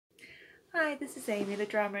Hi, this is Amy, the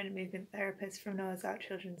drama and movement therapist from Noah's Ark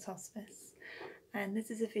Children's Hospice, and this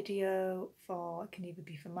is a video it can either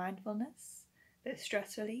be for mindfulness, a bit of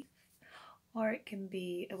stress relief, or it can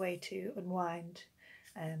be a way to unwind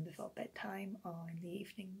before bedtime or in the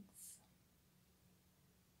evenings.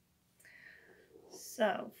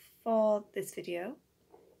 So for this video,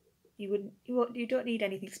 you don't need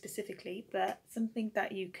anything specifically, but something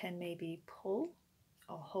that you can maybe pull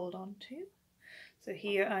or hold on to. So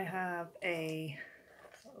here I have a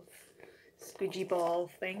sort of squidgy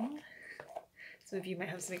ball thing. Some of you might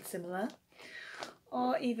have something similar,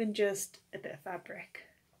 or even just a bit of fabric.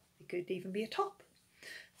 It could even be a top,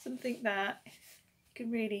 something that you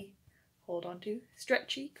can really hold on to.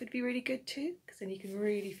 Stretchy could be really good too, because then you can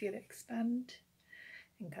really feel it expand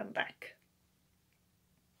and come back.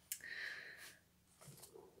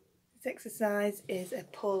 This exercise is a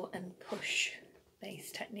pull and push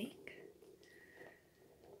based technique.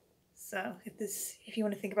 So if you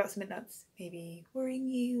want to think about something that's maybe worrying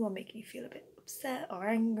you or making you feel a bit upset or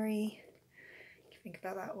angry, you can think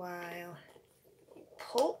about that while you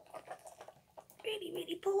pull.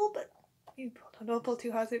 Really pull, but you don't pull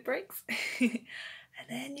too hard so it breaks. And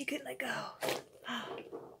then you can let go.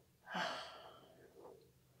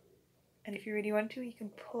 And if you really want to, you can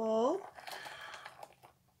pull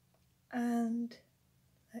and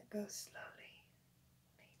let go slowly.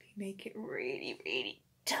 Maybe make it really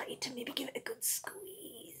tight and maybe give it a good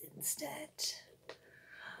squeeze instead.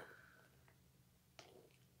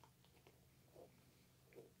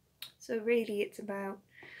 So really it's about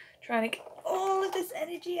trying to get all of this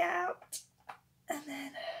energy out and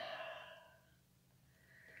then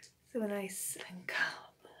so nice and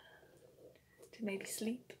calm to maybe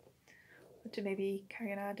sleep or to maybe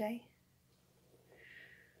carry on our day.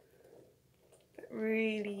 But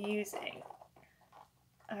really using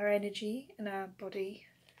our energy and our body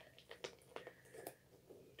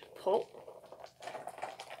to pull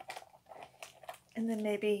and then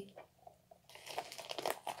maybe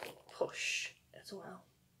push as well.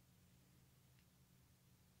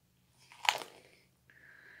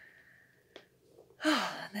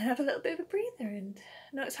 And then have a little bit of a breather and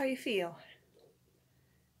notice how you feel.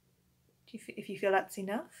 If you feel that's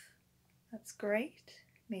enough, that's great.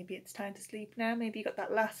 Maybe it's time to sleep now. Maybe you got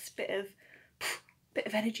that last bit of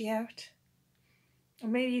energy out. Or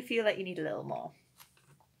maybe you feel like you need a little more.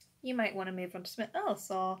 You might want to move on to something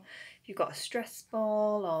else, or if you've got a stress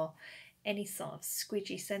ball or any sort of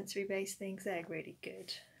squidgy sensory based things, they're really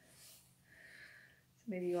good. So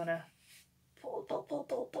maybe you want to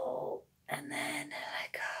pull and then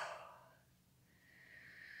let go.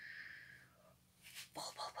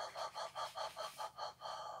 Pull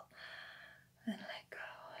and let go.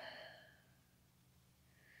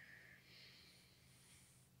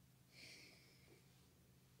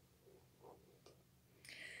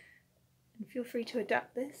 And feel free to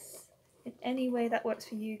adapt this in any way that works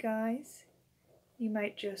for you guys. You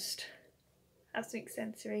might just have something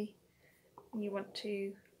sensory and you want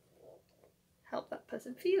to help that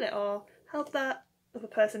person feel it or help that other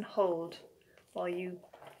person hold while you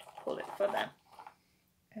pull it for them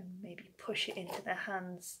and maybe push it into their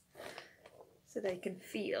hands so they can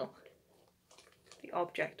feel the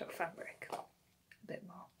object or fabric a bit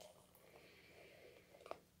more.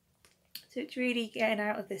 So it's really getting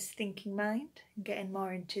out of this thinking mind and getting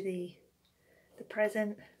more into the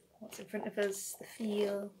present, what's in front of us, the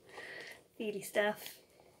feely stuff,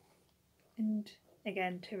 and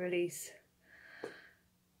again to release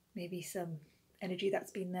maybe some energy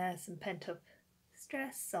that's been there, some pent up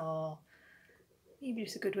stress, or maybe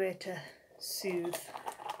just a good way to soothe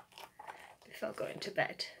before going to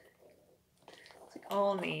bed. So we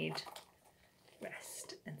all need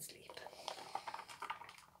rest and sleep.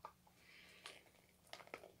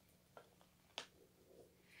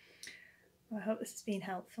 Well, I hope this has been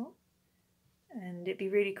helpful, and it'd be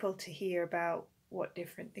really cool to hear about what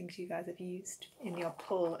different things you guys have used in your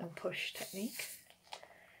pull and push technique.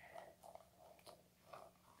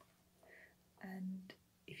 And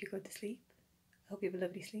if you go to sleep, I hope you have a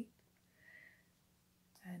lovely sleep.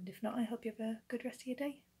 And if not, I hope you have a good rest of your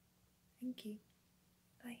day. Thank you.